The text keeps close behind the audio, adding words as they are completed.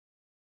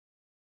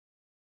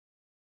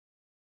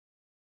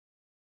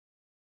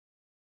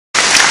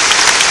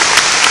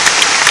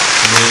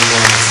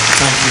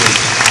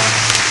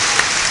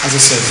as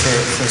I said,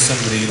 for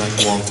somebody like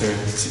Walter,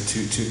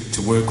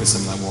 to work with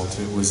somebody like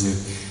Walter was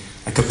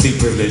a complete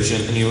privilege.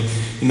 And you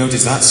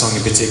notice that song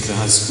in particular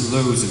has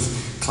loads of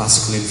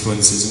classical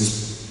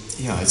influences.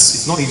 And yeah,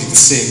 it's not easy to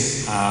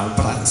sing,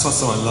 but that's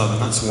also what I love,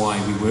 and that's why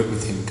we work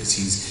with him, because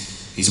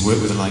he's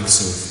worked with the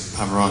likes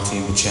of Pavarotti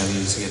and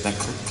Bocelli, so he had that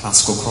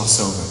classical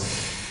crossover.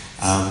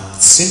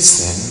 Since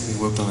then, we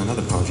worked on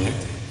another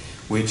project,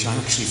 which I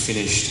actually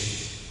finished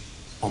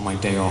on my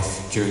day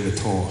off during the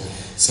tour.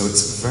 So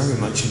it's very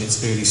much in its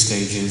early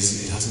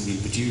stages. It hasn't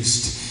been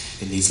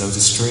produced. It needs loads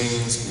of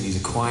strings, and it needs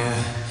a choir.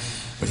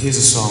 But here's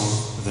a song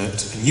a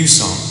new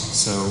song,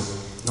 so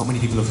not many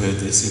people have heard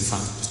this. In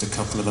fact, just a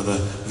couple of other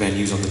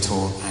venues on the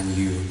tour and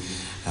you.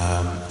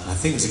 I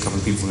think there's a couple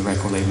of people from the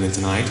record label in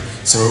tonight,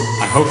 so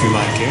I hope you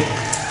like it,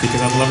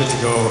 because I'd love it to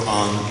go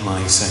on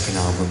my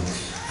second album.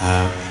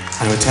 I'm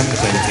going to attempt to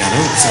play the piano,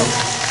 so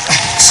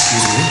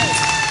excuse me.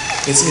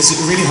 It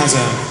really has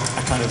a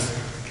kind of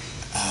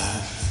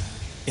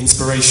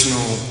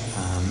inspirational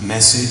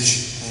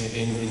message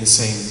in the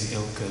same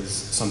ilk as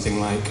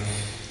something like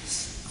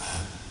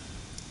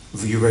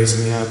You Raise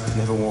Me Up,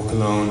 Never Walk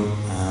Alone,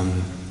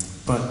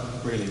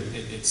 but really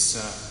it's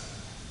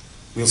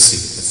we'll see.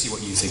 Let's see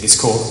what you think. It's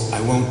called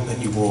I Won't Let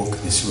You Walk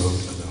This Road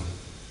Alone.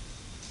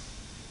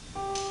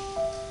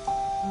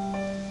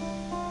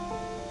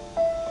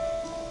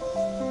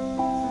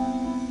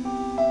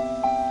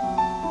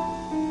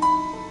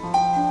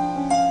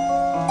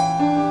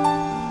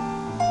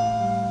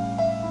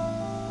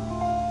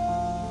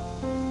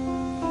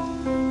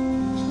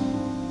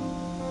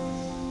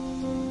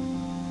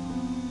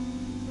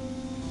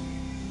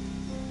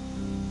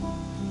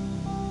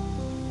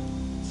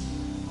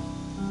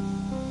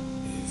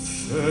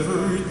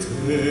 Every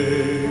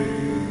day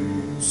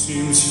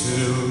seems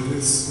filled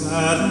with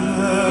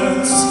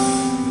sadness,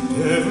 and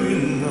every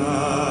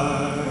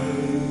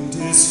night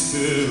is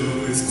filled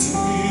with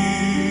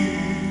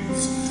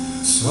tears.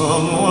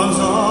 Someone's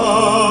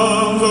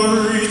arms are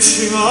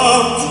reaching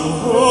out to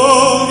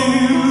hold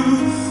you,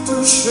 to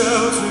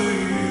shelter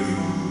you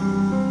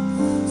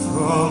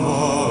from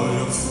all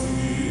your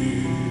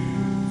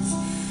fears.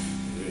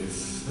 If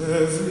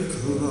every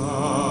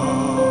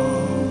cloud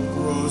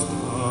grows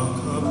dark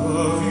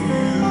above you,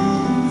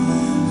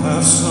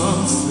 have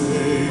some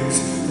faith,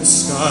 the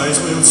skies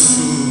will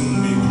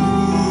soon be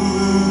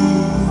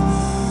blue.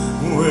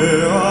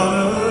 We're on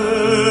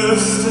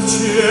earth to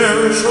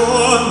cherish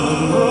one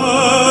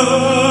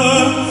another,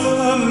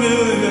 a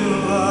million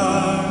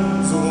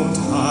lives won't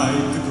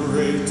hide the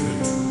greater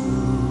truth.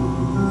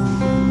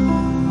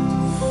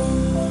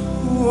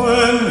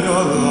 When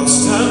you're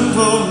lost and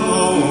don't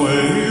know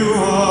where you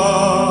are,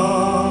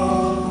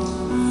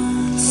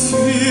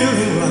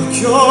 feeling like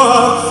you're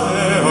out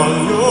there on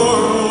your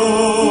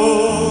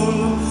own,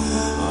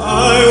 I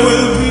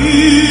will be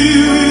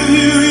with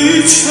you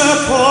each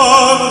step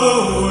of the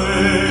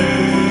way.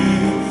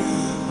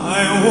 I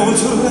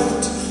won't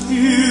let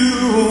you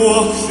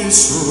walk this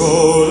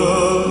road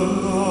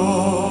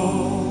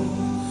alone.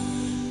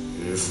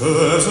 If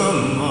there's a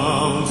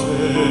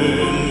mountain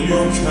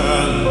you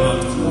cannot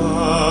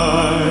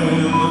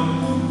climb,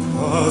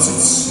 'cause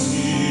it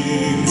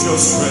seems your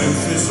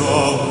strength is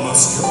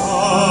almost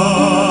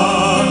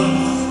gone,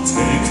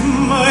 take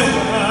my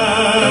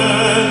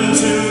hand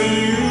till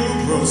you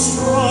grow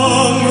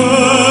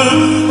stronger,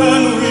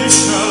 and we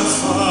shall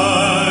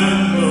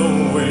find a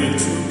way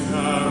to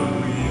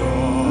carry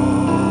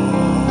on.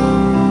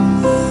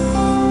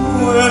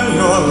 When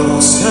you're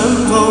lost and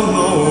don't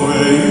know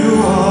where you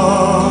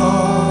are,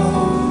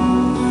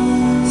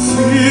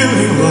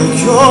 feeling like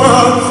you're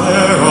out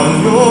there on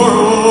your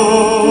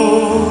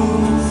own,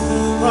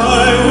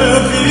 I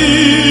will be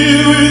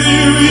with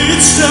you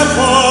each step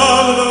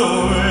of the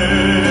way.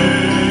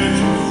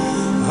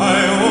 I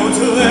won't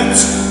let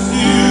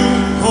you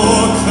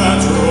walk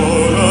that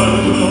road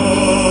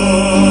alone.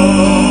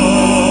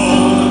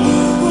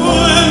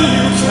 When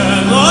you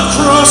cannot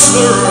cross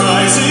the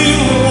rising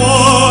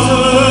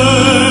waters,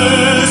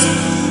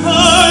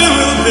 I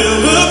will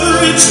build a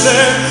bridge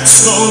there,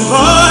 stone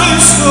by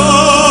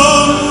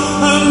stone,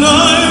 and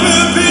I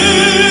will be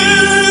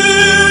with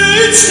you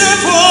each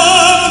step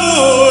of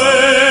the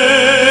way.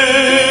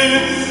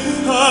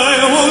 I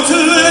won't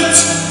let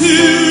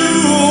you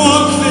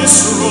walk this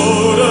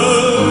road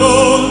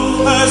alone.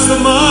 As the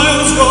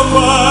miles go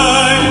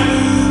by,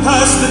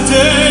 as the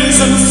days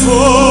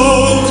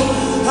unfold,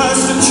 as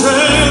the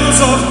trails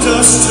of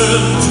dust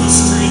turn to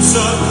streets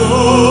of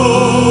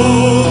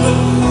gold,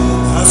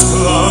 as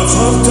clouds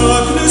of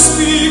darkness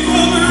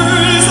become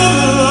rays of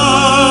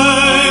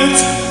light,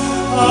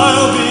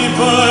 I'll be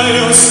by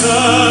your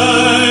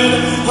side,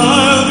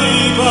 I'll be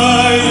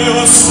by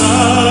your side.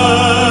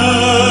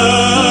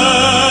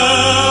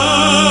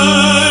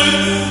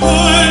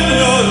 When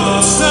you're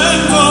lost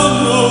and don't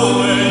know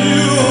where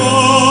you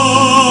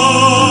are,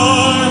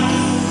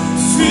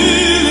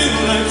 feeling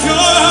like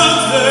you're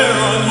out there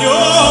on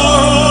your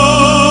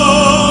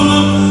own,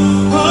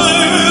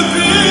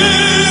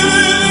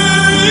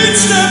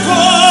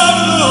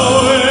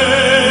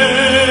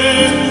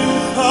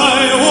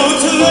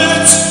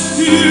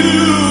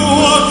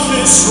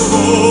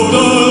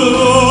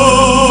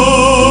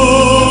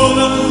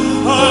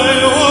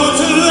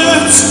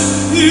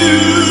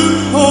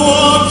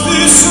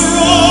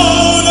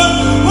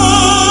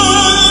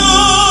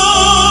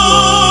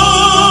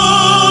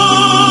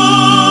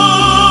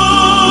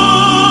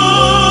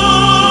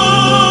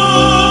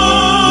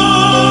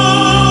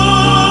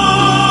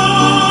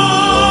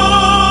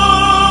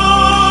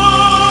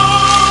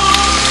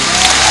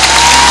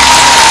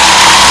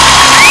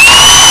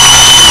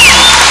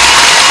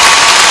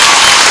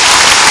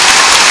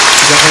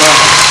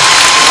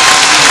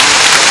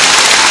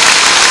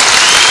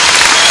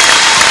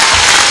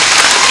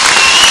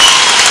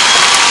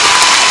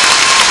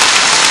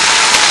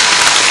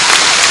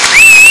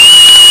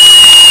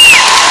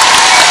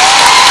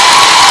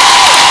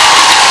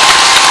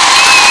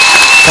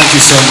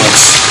 so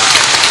much.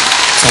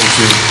 Thank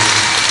you.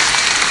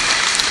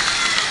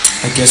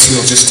 I guess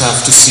we'll just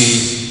have to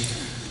see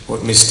what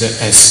Mr.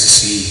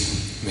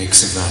 SC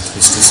makes of that,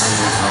 Mr.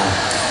 Simon Cowell.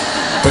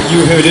 But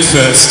you heard it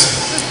first.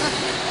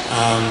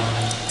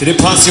 Did it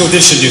pass the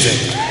audition, do you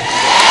think?